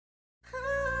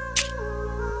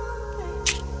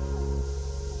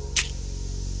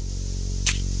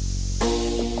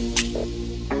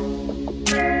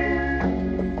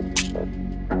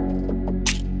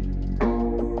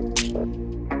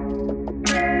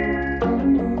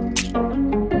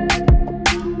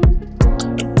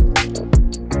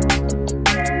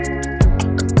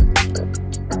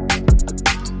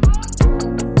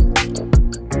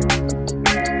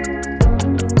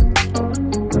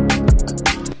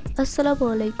আসসালামু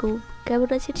আলাইকুম। কেমন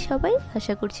আছেন সবাই?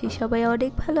 আশা করছি সবাই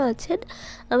অনেক ভালো আছেন।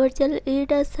 আমার চ্যানেল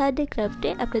এরিনা হ্যান্ডিক্রাফটে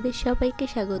আপনাদের সবাইকে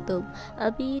স্বাগতম।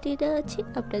 আমি এরিনা আছি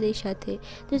আপনাদের সাথে।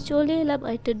 তো চলে এলাম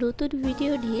একটা নতুন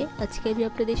ভিডিও নিয়ে। আজকে আমি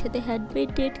আপনাদের সাথে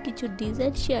হ্যান্ডমেড কিছু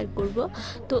ডিজাইন শেয়ার করব।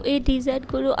 তো এই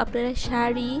ডিজাইনগুলো আপনারা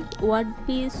sari, one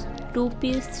piece, two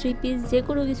piece, three piece যে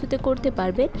কোনো কিছুতে করতে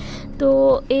পারবেন। তো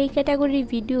এই ক্যাটাগরির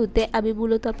ভিডিওতে আমি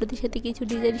মূলত আপনাদের সাথে কিছু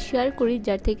ডিজাইন শেয়ার করি,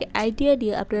 যার থেকে আইডিয়া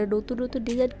নিয়ে আপনারা নতুন নতুন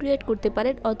ডিজাইন ক্রিয়েট করতে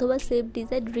পারেন অথবা সেম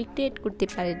ডিজাইন রিক্রিয়েট করতে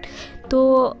পারেন। তো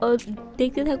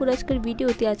দেখতে থাকুন আজকের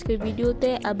ভিডিওতে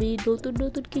আমি নতুন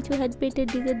নতুন কিছু হ্যান্ডমেডের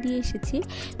ডিজাইন দিয়ে এসেছি।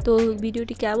 তো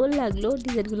ভিডিওটি কেমন লাগলো,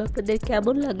 ডিজাইনগুলো আপনাদের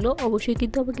কেমন লাগলো অবশ্যই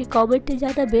কিন্তু আমাকে কমেন্টে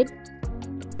জানাবেন।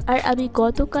 আর আমি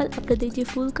গতকাল আপনাদের যে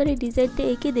ফুলকারি ডিজাইনটা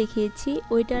এঁকে দেখিয়েছি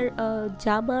ওইটার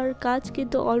জামার কাজ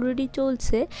কিন্তু অলরেডি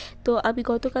চলছে। তো আমি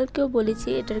গতকালকেও বলেছি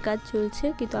এটার কাজ চলছে,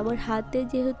 কিন্তু আমার হাতে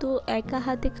যেহেতু একা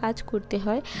হাতে কাজ করতে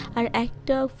হয়, আর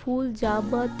একটা ফুল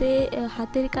জামাতে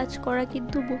হাতের কাজ করা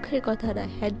কিন্তু মুখের কথা না।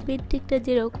 হ্যান্ডমেডটা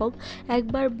যেরকম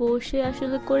একবার বসে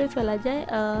আসলে করে ফেলা যায়,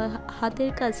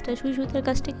 হাতের কাজটা সুই সুতার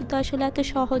কাজটা কিন্তু আসলে এত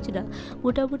সহজ না।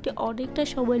 মোটামুটি অনেকটা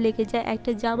সময় লেগে যায়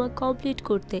একটা জামা কমপ্লিট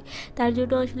করতে। তার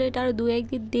জন্য আসলে এটা আরও 2-1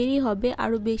 দিন দেরি হবে,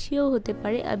 আরও বেশিও হতে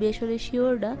পারে, আমি আসলে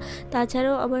শিওর না।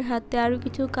 তাছাড়াও আমার হাতে আরও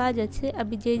কিছু কাজ আছে।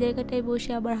 আমি যে জায়গাটায়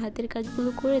বসে আমার হাতের কাজগুলো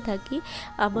করে থাকি,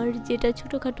 আমার যেটা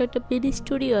ছোটোখাটো একটা মিনি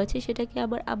স্টুডিও আছে, সেটাকে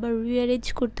আবার রিঅ্যারেঞ্জ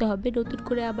করতে হবে, নতুন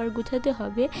করে আবার গোছাতে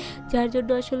হবে। যার জন্য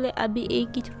আসলে আমি এই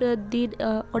কিছুটা দিন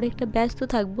অনেকটা ব্যস্ত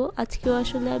থাকবো। আজকেও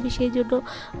আসলে আমি সেই জন্য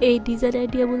এই ডিজাইন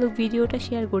আইডিয়ামূলক ভিডিওটা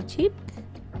শেয়ার করছি।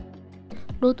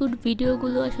 নতুন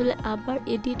ভিডিওগুলো আসলে আবার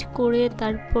এডিট করে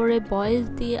তারপরে ভয়েস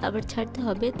দিয়ে আবার ছাড়তে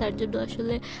হবে। তার জন্য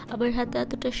আসলে আমার হাতে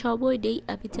এতটা সময় নেই।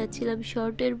 আমি চাচ্ছিলাম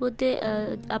শর্টের মধ্যে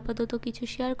আপাতত কিছু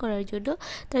শেয়ার করার জন্য।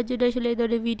 তার জন্য আসলে এই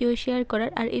ধরনের ভিডিও শেয়ার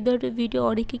করার, আর এই ধরনের ভিডিও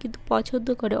অনেকে কিন্তু পছন্দ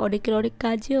করে, অনেকের অনেক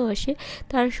কাজেও আসে।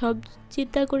 তার সব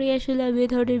চিন্তা করে আসলে আমি এই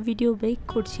ধরনের ভিডিও মেক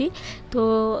করছি। তো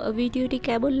ভিডিওটি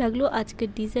কেমন লাগলো, আজকের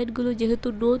ডিজাইনগুলো যেহেতু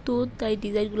নতুন তাই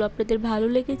ডিজাইনগুলো আপনাদের ভালো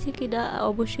লেগেছে কিনা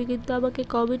অবশ্যই কিন্তু আমাকে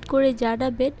কমেন্ট করে জানাবেন।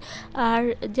 আর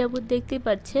যেমন দেখতে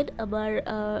পাচ্ছেন আমার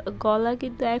গলা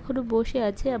কিন্তু এখনও বসে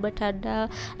আছে।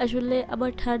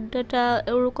 আমার ঠান্ডাটা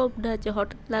ওরকম না যে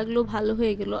হঠাৎ লাগলো ভালো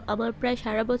হয়ে গেল। আমার প্রায়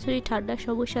সারা বছরই ঠান্ডার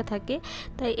সমস্যা থাকে,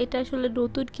 তাই এটা আসলে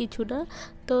নতুন কিছু না।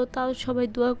 তো তাও সবাই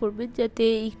দোয়া করবেন যাতে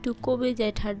একটু কমে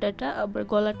যায় ঠান্ডাটা, আমার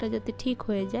গলাটা যাতে ঠিক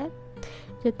হয়ে যায়,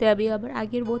 যাতে আমি আবার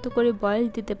আগের মতো করে ভয়েস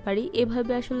দিতে পারি।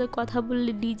 এভাবে আসলে কথা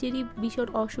বললে নিজেরই ভীষণ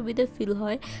অসুবিধা ফিল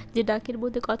হয় যে নাকের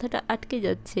মধ্যে কথাটা আটকে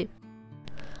যাচ্ছে।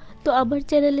 তো আমার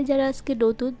চ্যানেলে যারা আজকে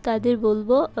নতুন তাদের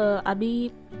বলবো, আমি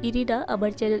ইরিনা,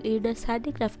 আমার চ্যানেল ইরিনা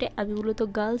হ্যান্ডিক্রাফটে আমি মূলত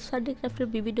গার্লস হ্যান্ডিক্রাফটের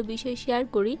বিভিন্ন বিষয় শেয়ার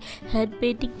করি। হ্যান্ড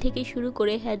পেন্টিং থেকে শুরু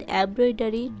করে hand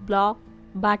embroidery, block,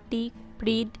 batik,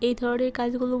 print, এই ধরনের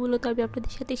কাজগুলো মূলত আমি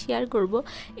আপনাদের সাথে শেয়ার করব।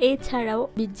 এছাড়াও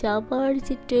আমি জামার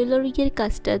যে টেলরিংয়ের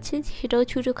কাজটা আছে সেটাও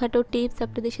ছোটোখাটো টিপস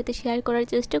আপনাদের সাথে শেয়ার করার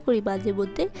চেষ্টা করি মাঝে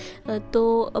মধ্যে। তো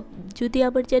যদি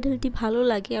আমার চ্যানেলটি ভালো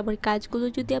লাগে, আমার কাজগুলো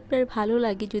যদি আপনার ভালো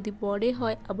লাগে, যদি মনে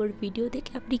হয় আমার ভিডিও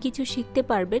দেখে আপনি কিছু শিখতে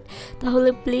পারবেন, তাহলে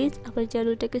প্লিজ আমার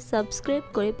চ্যানেলটাকে সাবস্ক্রাইব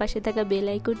করে পাশে থাকা বেল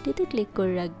আইকনটিতে ক্লিক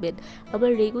করে রাখবেন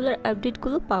আমার রেগুলার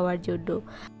আপডেটগুলো পাওয়ার জন্য।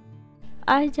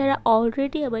 আর যারা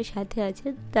অলরেডি আমার সাথে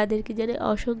আছেন তাদেরকে জানাই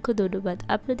অসংখ্য ধন্যবাদ।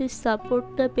 আপনাদের সাপোর্ট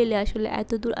না পেলে আসলে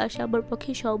এত দূর আসা আমার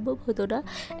পক্ষে সম্ভব হতো না।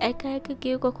 একা একা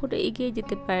কেউ কখনো এগিয়ে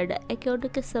যেতে পারে না, একে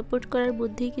অন্যকে সাপোর্ট করার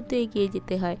মধ্যেই কিন্তু এগিয়ে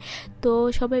যেতে হয়। তো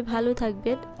সবাই ভালো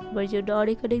থাকবেন, আমার জন্য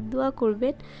অনেক অনেক দোয়া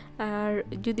করবেন। আর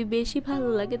যদি বেশি ভালো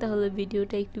লাগে তাহলে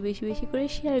ভিডিওটা একটু বেশি বেশি করে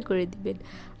শেয়ার করে দিবেন।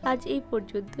 আজ এই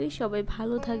পর্যন্তই, সবাই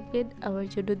ভালো থাকবেন, আমার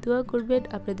জন্য দোয়া করবেন,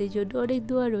 আপনাদের জন্য অনেক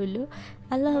দোয়া রইল।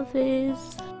 আল্লাহ হাফেজ।